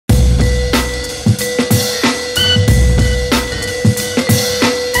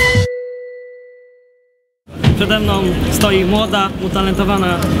Przede mną stoi młoda,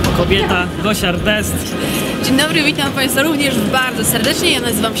 utalentowana kobieta, Gosia Rdest. Dzień dobry, witam Państwa również bardzo serdecznie. Ja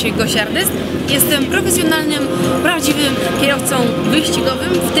nazywam się Gosia Rdest. Jestem profesjonalnym, prawdziwym kierowcą wyścigowym.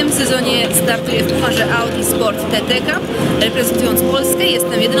 W tym sezonie startuję w pucharze Audi Sport TT Cup, reprezentując Polskę.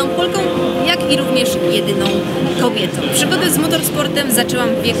 Jestem jedyną Polką, jak i również jedyną kobietą. Przygodę z motorsportem zaczęłam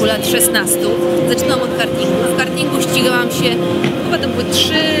w wieku lat 16. Zaczynałam od kartingu. W kartingu ścigałam się, chyba to były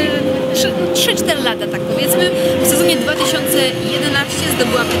 3-4 lata, tak powiedzmy. W sezonie 2011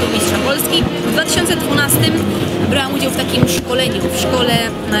 zdobyłam tytuł mistrza Polski. W 2012 brałam udział w takim szkoleniu, w szkole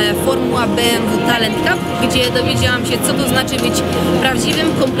Formuła BMW Talent Cup, gdzie dowiedziałam się, co to znaczy być prawdziwym,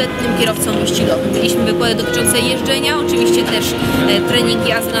 kompletnym kierowcą wyścigowym. Mieliśmy wykłady dotyczące jeżdżenia, oczywiście też treningi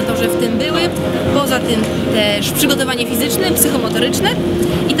jazdy na torze w tym były. Poza tym też przygotowanie fizyczne, psychomotoryczne.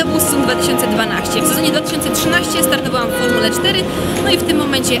 I to był sezon 2012. W sezonie 2013 startowałam w Formule 4, no i w tym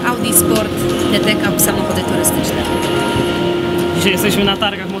momencie Audi Sport TT Cup, samochody turystyczne. Dzisiaj jesteśmy na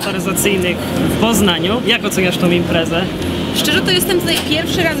targach motoryzacyjnych w Poznaniu. Jak oceniasz tą imprezę? Szczerze to jestem tutaj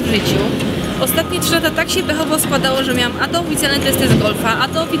pierwszy raz w życiu. Ostatnie 3 lata tak się pechowo składało, że miałam a to oficjalne testy z golfa, a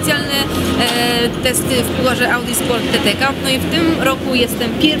to oficjalne testy w pucharze Audi Sport TT Cup. No i w tym roku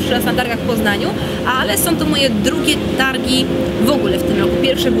jestem pierwszy raz na targach w Poznaniu, ale są to moje drugie targi w ogóle w tym roku.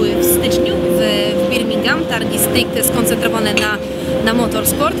 Pierwsze były w styczniu w Birmingham, targi stricte skoncentrowane na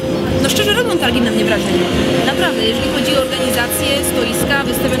motorsport. No szczerze robią targi na mnie wrażenie. Naprawdę, jeżeli chodzi o organizację, stoiska,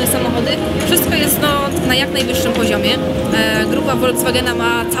 wystawione samochody, wszystko jest na jak najwyższym poziomie. Grupa Volkswagena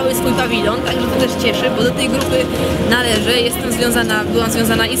ma cały swój pawilon, także to też cieszy, bo do tej grupy należę. Byłam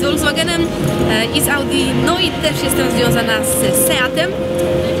związana i z Volkswagenem, i z Audi, no i też jestem związana z Seatem,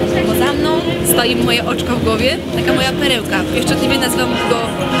 bo za mną stoi moje oczko w głowie, taka moja perełka. Pieszczotliwie nazywam go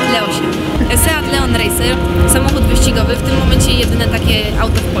Leosiem. Seat Leon Racer, samochód wyścigowy, w tym momencie jedyne takie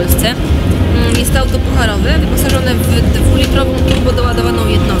auto w Polsce. Jest to auto pucharowe, wyposażone w 2-litrową turbodoładowaną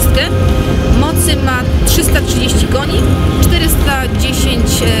jednostkę. Mocy ma 330 koni, 410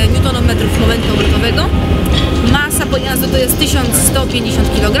 Nm momentu obrotowego. Masa pojazdu to jest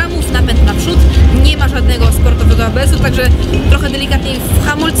 1150 kg, napęd naprzód, nie ma żadnego sportowego ABS-u, także trochę delikatniej w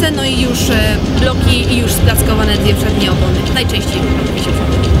hamulce, no i już bloki i już splackowane 2 przednie opony, najczęściej oczywiście.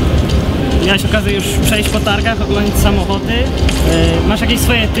 Miałeś okazję już przejść po targach, oglądać samochody. Masz jakieś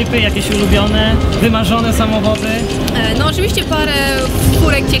swoje typy, jakieś ulubione, wymarzone samochody? No oczywiście parę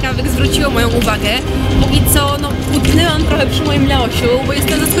furek ciekawych zwróciło moją uwagę. Póki co utknęłam trochę przy moim Leosiu, bo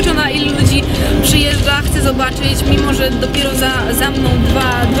jestem zaskoczona, ilu ludzi przyjeżdża, chce zobaczyć, mimo że dopiero za mną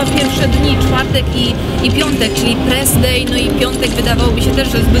dwa pierwsze dni, czwartek i piątek, czyli press day, no i piątek wydawałoby się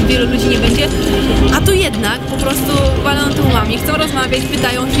też, że zbyt wielu ludzi nie będzie, a tu jednak po prostu walą tłumami, chcą rozmawiać,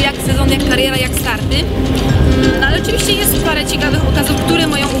 pytają się jak sezon, jak kariera, jak starty. No, ale oczywiście jest parę ciekawych okazów, które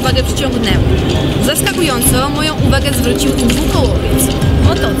moją uwagę przyciągnęły. Zaskakująco moją uwagę zwrócił dwukołowiec,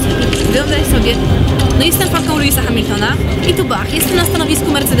 motocykl. Wyobraź sobie, no jestem fanką Lewisa Hamiltona i tu bach, jestem na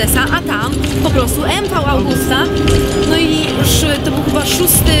stanowisku Mercedesa, a tam po prostu MV Augusta, no i już to był chyba 6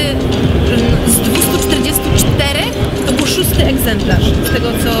 z 244, to był 6 egzemplarz, z tego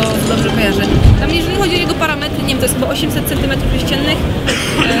co dobrze kojarzę. Tam jeżeli chodzi o jego parametry, nie wiem, to jest chyba 800 cm3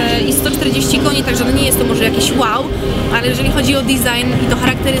 i 140 koni, także no nie jest to może jakiś wow, ale jeżeli chodzi o design i to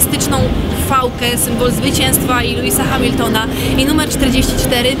charakterystyczną V-kę, symbol zwycięstwa i Lewisa Hamiltona i numer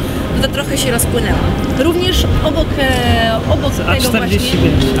 44, to trochę się rozpłynęła. Również obok tego właśnie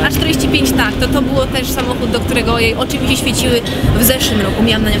A45, tak, to było też samochód, do którego jej oczy mi się świeciły w zeszłym roku,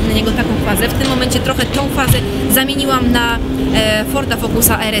 miałam na niego taką fazę. W tym momencie trochę tą fazę zamieniłam na Forda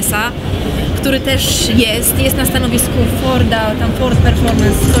Focusa RS-a, który też jest na stanowisku Forda, tam Ford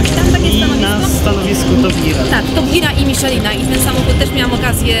Performance, coś tam, takie stanowisko. I na stanowisku Top Geara. Tak, Top Geara i Michelina, i ten samochód też miałam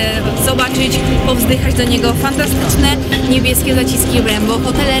okazję zobaczyć, powzdychać do niego. Fantastyczne niebieskie zaciski Brembo,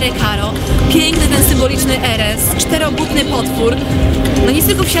 hotele Recaro, piękny ten symboliczny RS, 4-butny potwór. No nic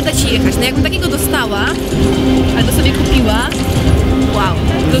tylko wsiadać i jechać. No jakbym takiego dostała, albo sobie kupiła, wow,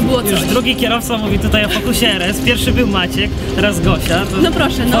 to by było coś. Już drugi kierowca mówi tutaj o Focusie RS, pierwszy był Maciek, teraz Gosia. No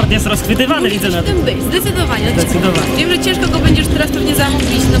proszę, no. Ford jest rozchwytywany, widzę na tym. Być, zdecydowanie. Zdecydowanie. Wiem, że ciężko go będziesz teraz pewnie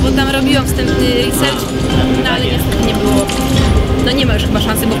zamówić, no bo tam robiłam wstępny research, no ale niestety nie było. No nie ma już chyba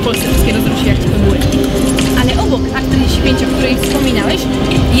szansy, bo w Polsce wszystkie rozruszy jak ci były. Ale obok A45, o której wspominałeś,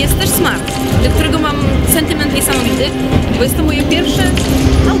 jest też Smart, do którego mam sentyment niesamowity, bo jest to moje pierwsze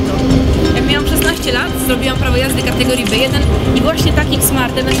auto. Jak miałam 16 lat, zrobiłam prawo jazdy kategorii B1 i właśnie takim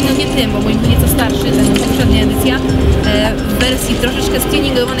Smartem, znaczy no nie tym, bo mój był nieco starszy, ten poprzednia edycja, w wersji troszeczkę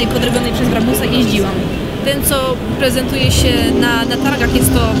stuningowanej, podrobionej przez Brabusa jeździłam. Ten, co prezentuje się na targach,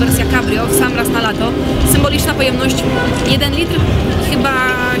 jest to wersja cabrio, w sam raz na lato. Symboliczna pojemność 1 litr, chyba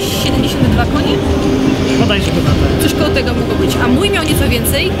 72 konie. Podajże chyba tak. Coś koło tego mogło być. A mój miał nieco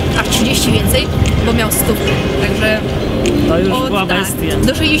więcej, aż 30 więcej, bo miał 100. Także To już była bestia.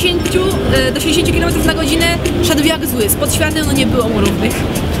 do 60 km na godzinę szedł jak zły. Spod świateł no nie było mu równych.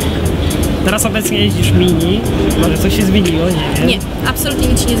 Teraz obecnie jeździsz mini, może coś się zmieniło, nie wiem. Nie, absolutnie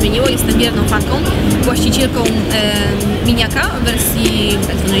nic się nie zmieniło. Jestem wierną fanką, właścicielką miniaka w wersji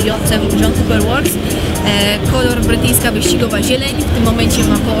tak zwanej John Superworks. Kolor brytyjska wyścigowa zieleń. W tym momencie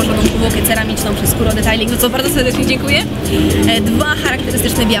ma położoną powłokę ceramiczną przez Kuro Detailing, za co bardzo serdecznie dziękuję. Dwa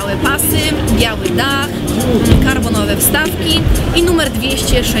charakterystyczne białe pasy, biały dach, karbonowe wstawki i numer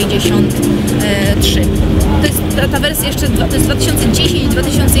 263. To jest ta wersja jeszcze, to jest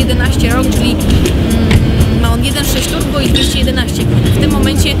 2010-2011 rok, czyli ma on 1.6 turbo i 211 koni. W tym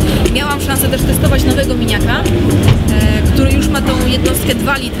momencie miałam szansę też testować nowego miniaka, który już ma tą jednostkę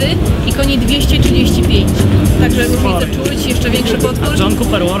 2 litry i koni 235. Także różnicę czuć, jeszcze większy potwór. John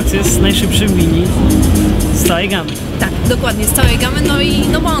Cooper Works jest najszybszym mini z całej gamy. Tak, dokładnie, z całej gamy, no i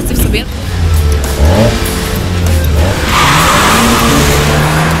no ma on coś w sobie.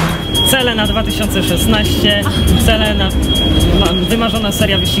 Cele na 2016, cele na wymarzona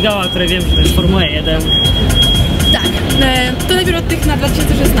seria wyścigowa, o której wiem, że to jest Formuła 1. Tak, to najpierw od tych na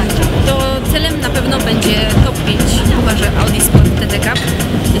 2016. To celem na pewno będzie top 5 w pucharze Audi Sport TT Cup.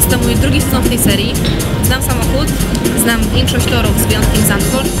 Jest to mój drugi sezon w tej serii. Znam samochód, znam większość torów z wyjątkiem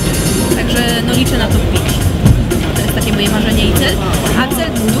Zandvoort, także no liczę na top 5. To jest takie moje marzenie i cel. A cel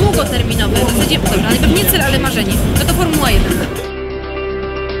długoterminowy, w zasadzie, dobra, najpierw nie cel, ale marzenie, to Formuła 1.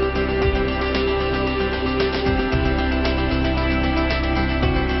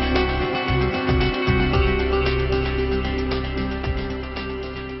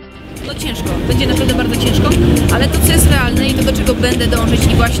 No ciężko, będzie naprawdę bardzo ciężko, ale to co jest realne i to do czego będę dążyć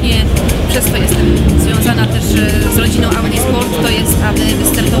i właśnie przez to jestem związana też z rodziną Audi Sport, to jest aby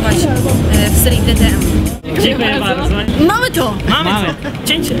wystartować w serii DTM. Dziękuję bardzo. Mamy to! Mamy to!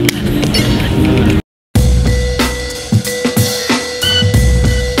 Cięcie!